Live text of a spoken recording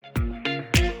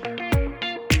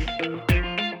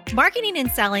Marketing and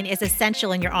selling is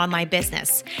essential in your online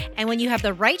business. And when you have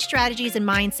the right strategies and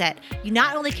mindset, you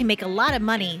not only can make a lot of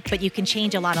money, but you can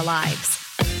change a lot of lives.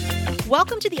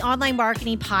 Welcome to the Online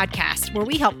Marketing Podcast, where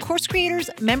we help course creators,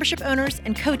 membership owners,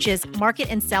 and coaches market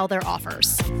and sell their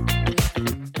offers.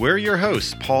 We're your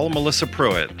hosts, Paul and Melissa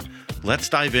Pruitt. Let's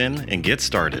dive in and get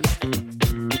started.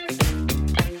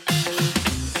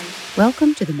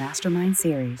 Welcome to the Mastermind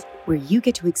series, where you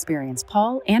get to experience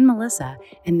Paul and Melissa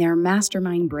and their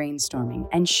mastermind brainstorming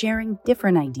and sharing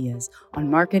different ideas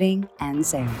on marketing and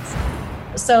sales.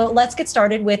 So let's get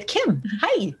started with Kim.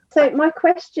 Hi. So my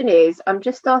question is, I'm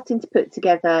just starting to put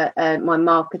together my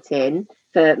marketing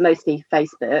for mostly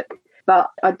Facebook, but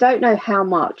I don't know how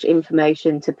much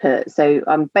information to put. So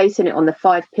I'm basing it on the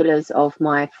 5 pillars of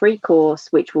my free course,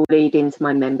 which will lead into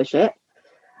my membership.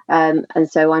 And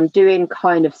so I'm doing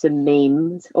kind of some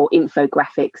memes or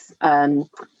infographics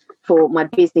for my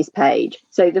business page.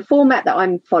 So the format that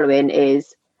I'm following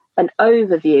is an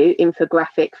overview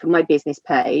infographic for my business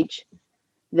page,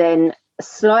 then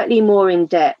slightly more in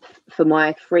depth for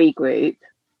my free group.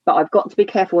 But I've got to be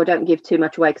careful I don't give too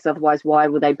much away, because otherwise why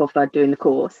will they bother doing the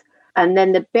course? And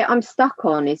then the bit I'm stuck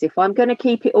on is, if I'm going to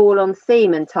keep it all on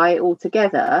theme and tie it all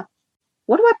together,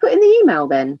 what do I put in the email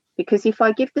then? Because if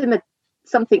I give them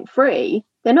something free,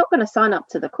 they're not going to sign up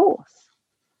to the course.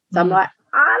 So I'm like,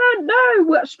 I don't know,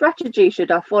 what strategy should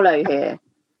I follow here?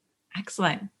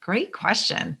 Excellent. Great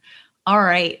question. All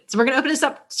right. So we're going to open this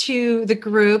up to the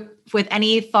group with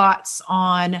any thoughts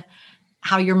on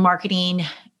how you're marketing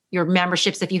your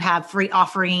memberships, if you have free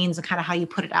offerings, and kind of how you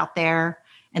put it out there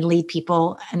and lead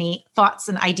people. Any thoughts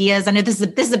and ideas? I know this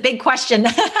is a big question.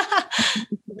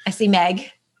 I see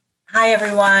Meg. Hi,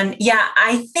 everyone. Yeah,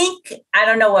 I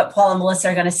don't know what Paul and Melissa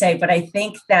are going to say, but I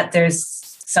think that there's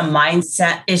some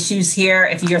mindset issues here.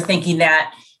 If you're thinking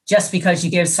that just because you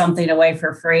give something away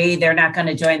for free, they're not going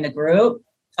to join the group.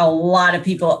 A lot of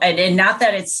people, and not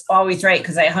that it's always right,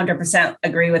 because I 100%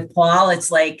 agree with Paul. It's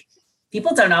like,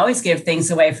 people don't always give things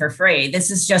away for free.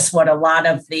 This is just what a lot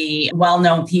of the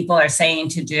well-known people are saying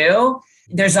to do.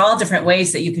 There's all different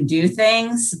ways that you can do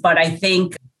things, but I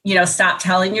think, stop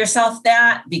telling yourself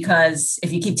that, because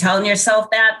if you keep telling yourself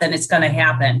that, then it's going to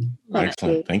happen.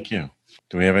 Excellent. Thank you.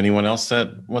 Do we have anyone else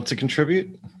that wants to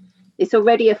contribute? It's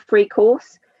already a free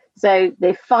course. So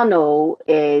the funnel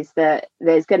is that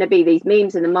there's going to be these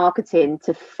memes in the marketing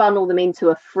to funnel them into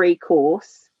a free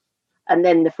course and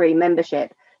then the free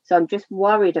membership. So I'm just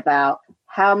worried about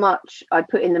how much I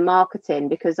put in the marketing,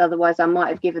 because otherwise I might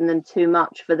have given them too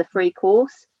much for the free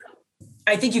course.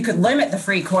 I think you could limit the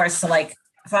free course to like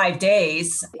 5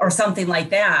 days or something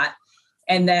like that.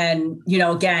 And then,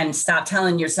 again, stop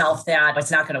telling yourself that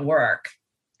it's not going to work.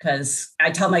 Because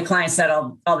I tell my clients that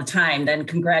all the time, then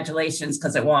congratulations,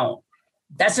 because it won't.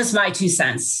 That's just my 2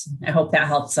 cents. I hope that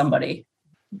helps somebody.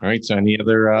 All right. So any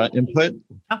other input?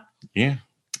 Oh. Yeah.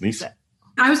 Lisa.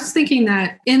 I was just thinking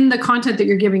that in the content that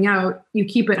you're giving out, you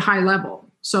keep it high level.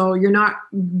 So you're not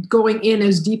going in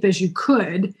as deep as you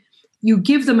could. You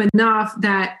give them enough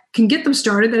that can get them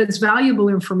started, that it's valuable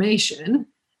information.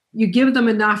 You give them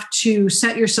enough to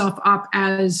set yourself up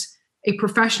as a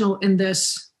professional in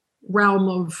this realm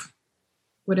of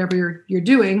whatever you're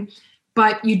doing,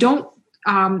 but you don't,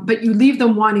 but you leave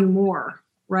them wanting more,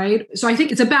 right? So I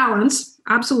think it's a balance.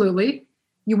 Absolutely.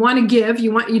 You want to give,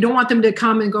 you don't want them to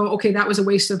come and go, okay, that was a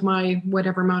waste of my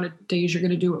whatever amount of days you're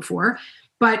going to do it for.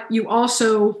 But you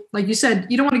also, like you said,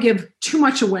 you don't want to give too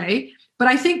much away. But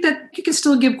I think that you can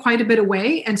still give quite a bit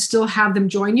away and still have them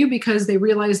join you, because they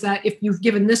realize that if you've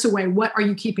given this away, what are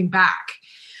you keeping back?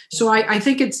 So I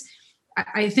think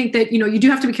that, you do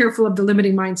have to be careful of the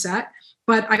limiting mindset,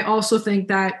 but I also think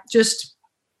that just,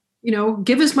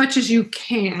 give as much as you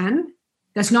can.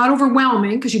 That's not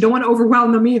overwhelming, because you don't want to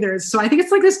overwhelm them either. So I think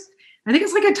it's like this,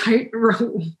 like a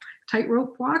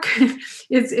tightrope walk.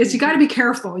 It's you got to be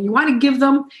careful. You want to give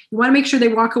them, you want to make sure they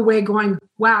walk away going,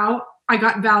 wow, I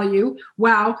got value.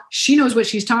 Wow, she knows what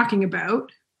she's talking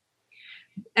about.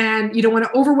 And you don't want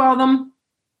to overwhelm them.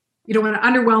 You don't want to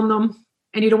underwhelm them.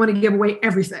 And you don't want to give away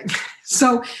everything.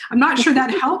 So I'm not sure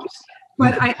that helps,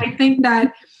 but I think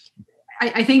that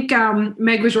I think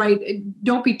Meg was right.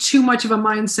 Don't be too much of a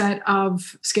mindset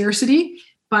of scarcity,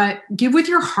 but give with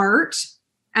your heart.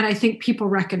 And I think people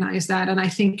recognize that. And I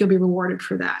think you'll be rewarded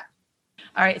for that.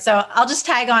 All right. So I'll just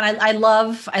tag on. I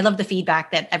love the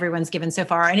feedback that everyone's given so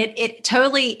far. And it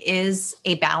totally is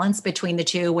a balance between the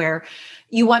two, where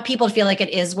you want people to feel like it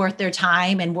is worth their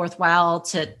time and worthwhile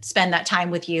to spend that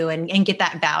time with you and get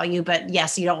that value. But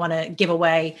yes, you don't want to give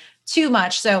away too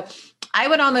much. So I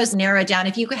would almost narrow it down.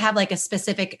 If you could have like a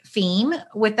specific theme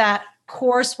with that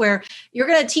course where you're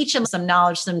going to teach them some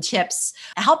knowledge, some tips,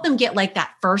 help them get like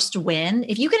that first win.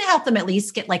 If you can help them at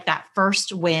least get like that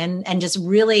first win and just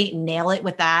really nail it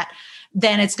with that,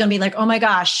 then it's going to be like, oh my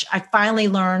gosh, I finally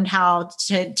learned how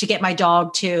to get my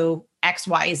dog to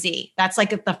XYZ. That's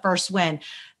like the first win.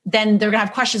 Then they're going to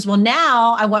have questions. Well,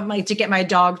 now I want to get my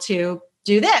dog to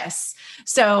do this.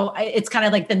 So it's kind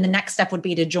of like, then the next step would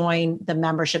be to join the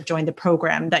membership, join the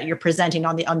program that you're presenting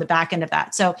on the back end of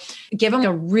that. So give them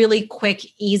a really quick,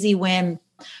 easy win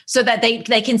so that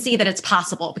they can see that it's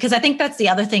possible. Because I think that's the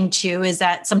other thing too, is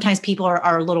that sometimes people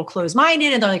are a little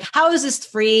closed-minded and they're like, how is this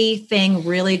free thing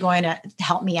really going to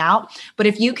help me out? But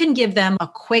if you can give them a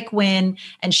quick win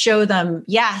and show them,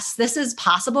 yes, this is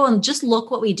possible. And just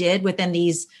look what we did within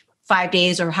these 5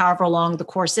 days or however long the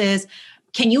course is.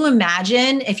 Can you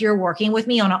imagine if you're working with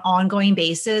me on an ongoing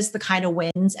basis, the kind of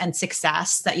wins and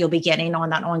success that you'll be getting on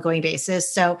that ongoing basis?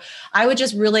 So I would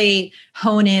just really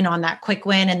hone in on that quick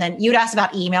win. And then you'd ask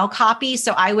about email copy.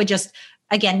 So I would just,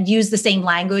 again, use the same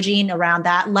languaging around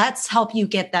that. Let's help you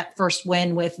get that first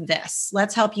win with this.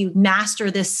 Let's help you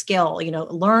master this skill,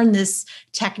 learn this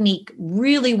technique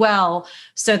really well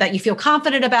so that you feel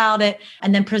confident about it,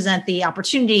 and then present the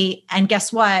opportunity. And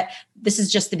guess what? This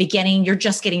is just the beginning. You're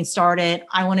just getting started.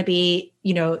 I want to be,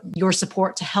 your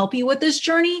support to help you with this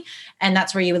journey. And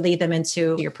that's where you would lead them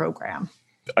into your program.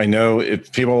 I know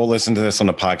if people will listen to this on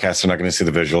the podcast, they're not going to see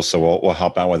the visuals, so we'll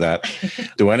help out with that.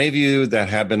 Do any of you that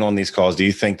have been on these calls, do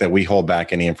you think that we hold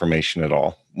back any information at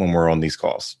all when we're on these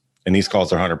calls? And these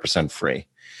calls are 100% free.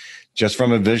 Just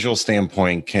from a visual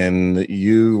standpoint, can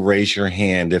you raise your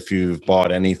hand if you've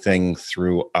bought anything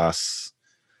through us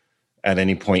at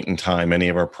any point in time, any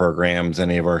of our programs,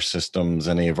 any of our systems,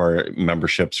 any of our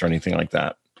memberships or anything like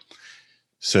that?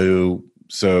 So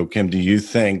Kim, do you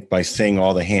think by seeing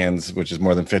all the hands, which is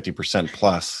more than 50%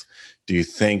 plus, do you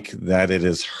think that it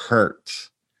has hurt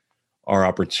our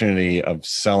opportunity of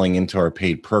selling into our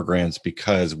paid programs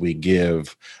because we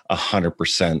give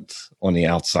 100% on the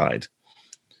outside?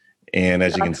 And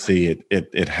as you can see,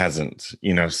 it hasn't,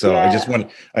 so yeah.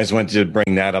 I just wanted to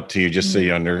bring that up to you just so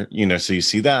you so you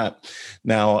see that.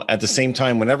 Now, at the same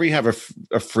time, whenever you have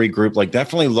a free group, like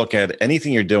definitely look at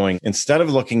anything you're doing, instead of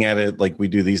looking at it like we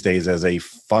do these days as a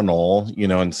funnel,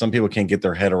 and some people can't get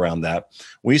their head around that.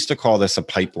 We used to call this a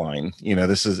pipeline.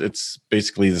 It's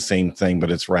basically the same thing,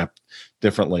 but it's wrapped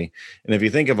differently. And if you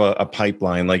think of a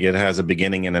pipeline, like it has a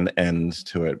beginning and an end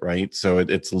to it, right? So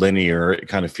it's linear. It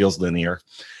kind of feels linear.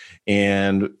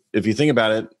 And if you think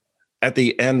about it, at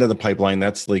the end of the pipeline,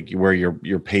 that's like where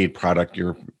your paid product,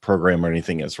 your program or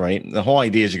anything is, right? And the whole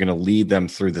idea is you're going to lead them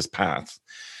through this path.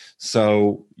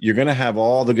 So you're going to have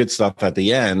all the good stuff at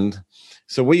the end.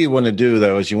 So what you want to do,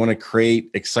 though, is you want to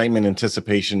create excitement,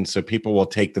 anticipation, so people will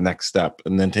take the next step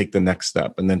and then take the next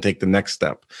step and then take the next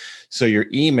step. So your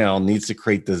email needs to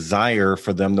create desire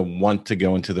for them to want to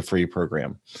go into the free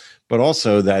program. But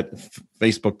also that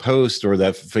Facebook post or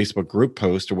that Facebook group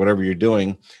post or whatever you're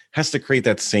doing has to create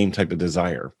that same type of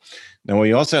desire. Now, what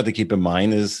you also have to keep in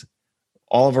mind is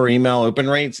all of our email open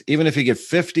rates, even if you get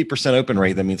 50% open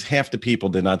rate, that means half the people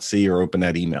did not see or open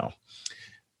that email.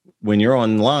 When you're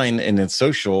online and it's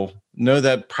social, know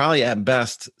that probably at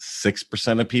best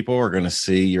 6% of people are going to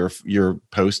see your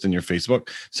post in your Facebook.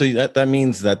 So that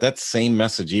means that same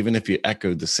message, even if you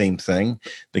echoed the same thing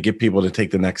to get people to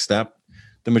take the next step,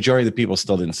 the majority of the people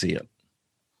still didn't see it.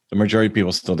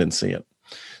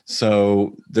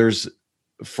 So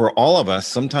for all of us,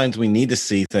 sometimes we need to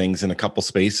see things in a couple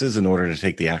spaces in order to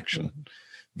take the action.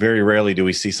 Very rarely do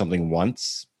we see something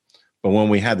once. But when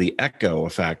we have the echo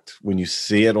effect, when you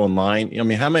see it online,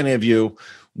 how many of you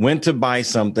went to buy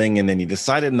something and then you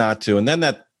decided not to, and then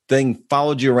that thing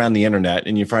followed you around the internet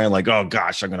and you're finally like, oh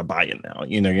gosh, I'm going to buy it now.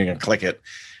 You're going to click it,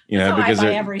 because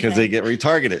they get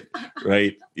retargeted,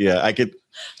 right? Yeah,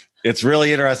 it's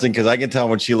really interesting because I can tell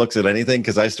when she looks at anything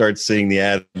because I start seeing the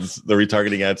ads, the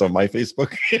retargeting ads on my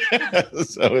Facebook.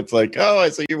 So it's like, oh, I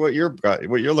see what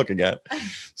you're looking at.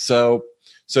 So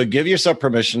give yourself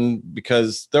permission,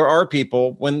 because there are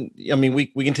people we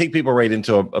can take people right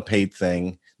into a paid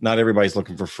thing. Not everybody's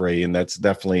looking for free. And that's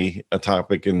definitely a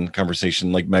topic and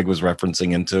conversation like Meg was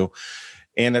referencing into.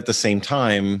 And at the same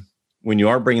time, when you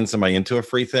are bringing somebody into a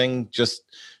free thing, just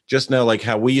know like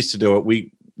how we used to do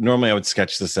it. Normally I would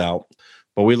sketch this out,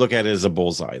 but we look at it as a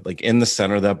bullseye. Like in the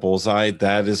center of that bullseye,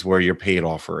 that is where your paid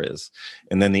offer is.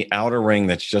 And then the outer ring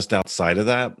that's just outside of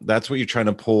that, that's what you're trying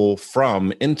to pull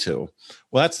from into.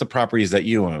 Well, that's the properties that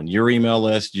you own, your email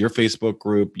list, your Facebook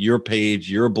group, your page,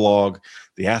 your blog,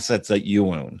 the assets that you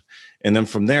own. And then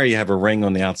from there, you have a ring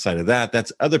on the outside of that.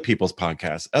 That's other people's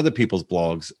podcasts, other people's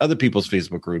blogs, other people's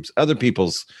Facebook groups, other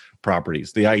people's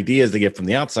properties. The idea is to get from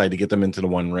the outside to get them into the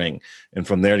one ring, and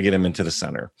from there to get them into the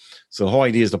center. So the whole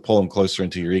idea is to pull them closer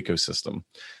into your ecosystem.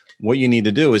 What you need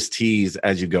to do is tease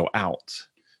as you go out.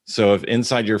 So if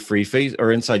inside your free phase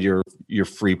or inside your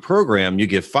free program, you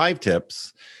give 5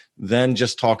 tips, then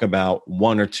just talk about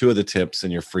 1 or 2 of the tips in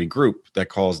your free group that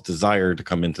cause desire to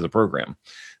come into the program.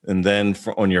 And then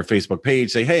on your Facebook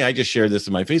page, say, hey, I just shared this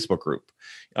in my Facebook group.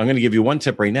 I'm going to give you 1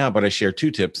 tip right now, but I share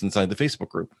 2 tips inside the Facebook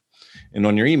group. And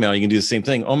on your email, you can do the same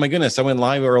thing. Oh my goodness, I went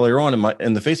live earlier on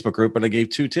in the Facebook group, but I gave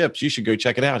 2 tips. You should go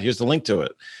check it out. Here's the link to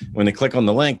it. When they click on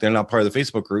the link, they're not part of the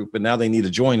Facebook group, but now they need to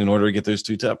join in order to get those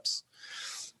 2 tips.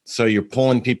 So you're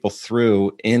pulling people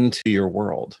through into your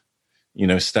world,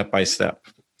 step by step.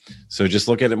 So just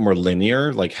look at it more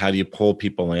linear, like how do you pull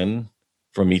people in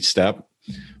from each step?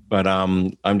 But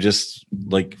I'm just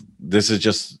like, this is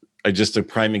just a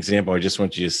prime example. I just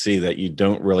want you to see that you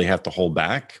don't really have to hold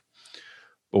back.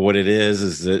 But what it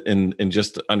is that, and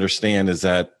just understand is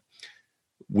that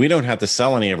we don't have to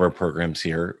sell any of our programs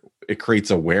here. It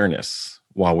creates awareness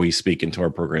while we speak into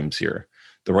our programs here.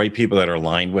 The right people that are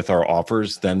aligned with our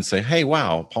offers then say, hey,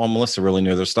 wow, Paul and Melissa really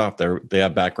know their stuff. They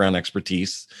have background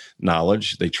expertise,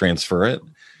 knowledge. They transfer it.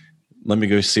 Let me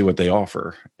go see what they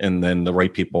offer. And then the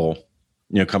right people,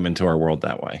 come into our world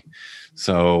that way.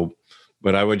 So,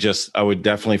 but I would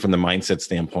definitely, from the mindset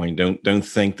standpoint, don't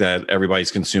think that everybody's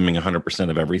consuming 100%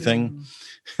 of everything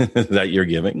that you're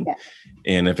giving. Yeah.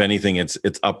 And if anything, it's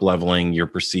up leveling your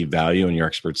perceived value and your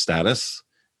expert status,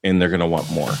 and they're going to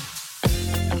want more.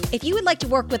 If you would like to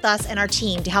work with us and our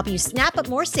team to help you snap up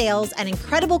more sales and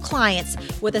incredible clients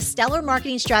with a stellar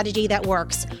marketing strategy that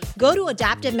works, go to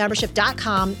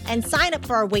adaptivemembership.com and sign up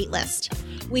for our wait list.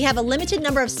 We have a limited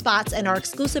number of spots in our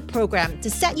exclusive program to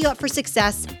set you up for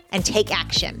success and take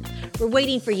action. We're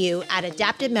waiting for you at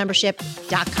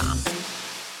adaptivemembership.com.